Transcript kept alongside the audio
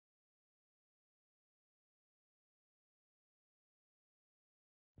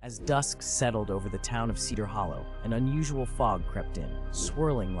As dusk settled over the town of Cedar Hollow, an unusual fog crept in,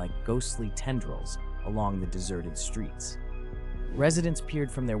 swirling like ghostly tendrils along the deserted streets. Residents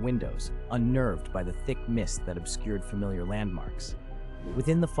peered from their windows, unnerved by the thick mist that obscured familiar landmarks.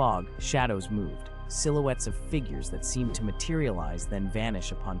 Within the fog, shadows moved, silhouettes of figures that seemed to materialize then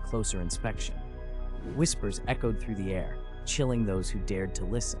vanish upon closer inspection. Whispers echoed through the air, chilling those who dared to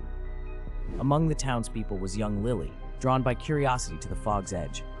listen. Among the townspeople was young Lily, drawn by curiosity to the fog's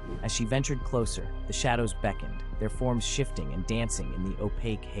edge. As she ventured closer, the shadows beckoned, their forms shifting and dancing in the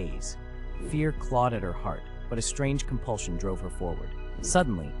opaque haze. Fear clawed at her heart, but a strange compulsion drove her forward.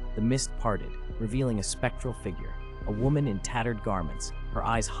 Suddenly, the mist parted, revealing a spectral figure, a woman in tattered garments, her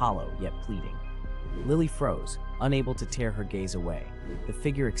eyes hollow yet pleading. Lily froze, unable to tear her gaze away. The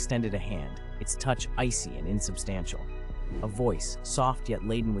figure extended a hand, its touch icy and insubstantial. A voice, soft yet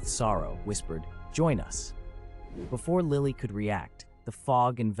laden with sorrow, whispered, "Join us." Before Lily could react, the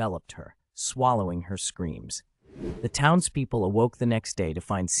fog enveloped her, swallowing her screams. The townspeople awoke the next day to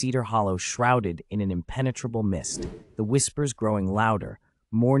find Cedar Hollow shrouded in an impenetrable mist, the whispers growing louder,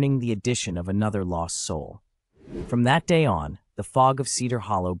 mourning the addition of another lost soul. From that day on, the fog of Cedar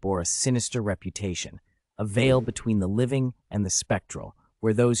Hollow bore a sinister reputation, a veil between the living and the spectral,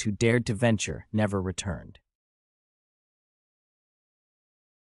 where those who dared to venture never returned.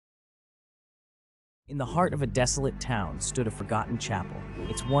 In the heart of a desolate town stood a forgotten chapel,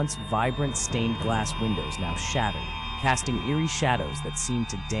 its once vibrant stained glass windows now shattered, casting eerie shadows that seemed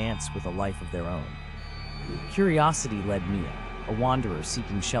to dance with a life of their own. Curiosity led Mia, a wanderer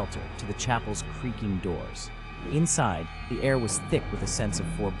seeking shelter, to the chapel's creaking doors. Inside, the air was thick with a sense of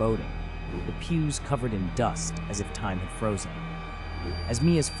foreboding, the pews covered in dust as if time had frozen. As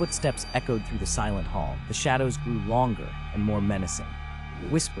Mia's footsteps echoed through the silent hall, the shadows grew longer and more menacing.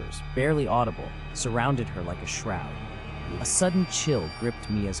 Whispers, barely audible, surrounded her like a shroud. A sudden chill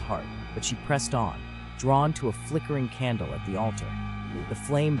gripped Mia's heart, but she pressed on, drawn to a flickering candle at the altar. The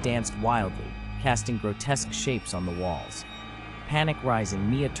flame danced wildly, casting grotesque shapes on the walls. Panic rising,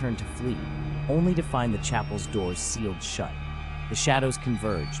 Mia turned to flee, only to find the chapel's doors sealed shut. The shadows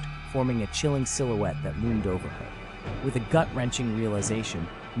converged, forming a chilling silhouette that loomed over her. With a gut-wrenching realization,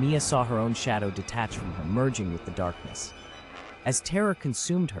 Mia saw her own shadow detach from her, merging with the darkness. As terror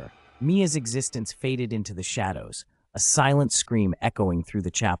consumed her, Mia's existence faded into the shadows, a silent scream echoing through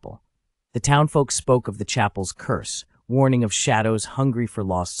the chapel. The townfolk spoke of the chapel's curse, warning of shadows hungry for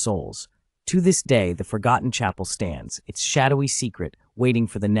lost souls. To this day, the forgotten chapel stands, its shadowy secret waiting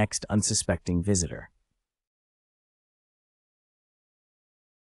for the next unsuspecting visitor.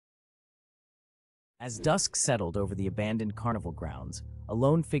 As dusk settled over the abandoned carnival grounds, a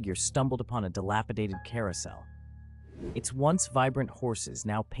lone figure stumbled upon a dilapidated carousel. Its once vibrant horses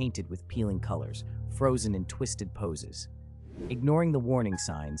now painted with peeling colors, frozen in twisted poses. Ignoring the warning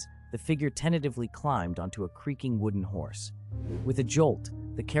signs, the figure tentatively climbed onto a creaking wooden horse. With a jolt,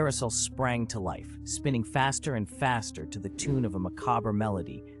 the carousel sprang to life, spinning faster and faster to the tune of a macabre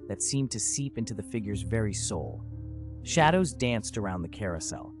melody that seemed to seep into the figure's very soul. Shadows danced around the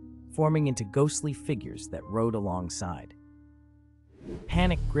carousel, forming into ghostly figures that rode alongside.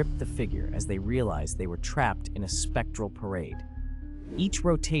 Panic gripped the figure as they realized they were trapped in a spectral parade. Each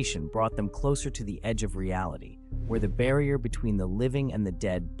rotation brought them closer to the edge of reality, where the barrier between the living and the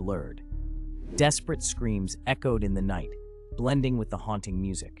dead blurred. Desperate screams echoed in the night, blending with the haunting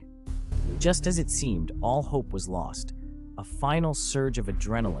music. Just as it seemed all hope was lost, a final surge of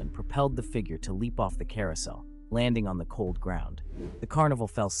adrenaline propelled the figure to leap off the carousel, landing on the cold ground. The carnival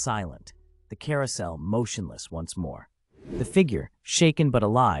fell silent, the carousel motionless once more. The figure, shaken but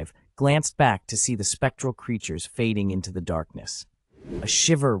alive, glanced back to see the spectral creatures fading into the darkness. A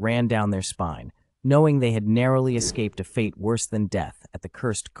shiver ran down their spine, knowing they had narrowly escaped a fate worse than death at the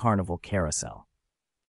cursed Carnival Carousel.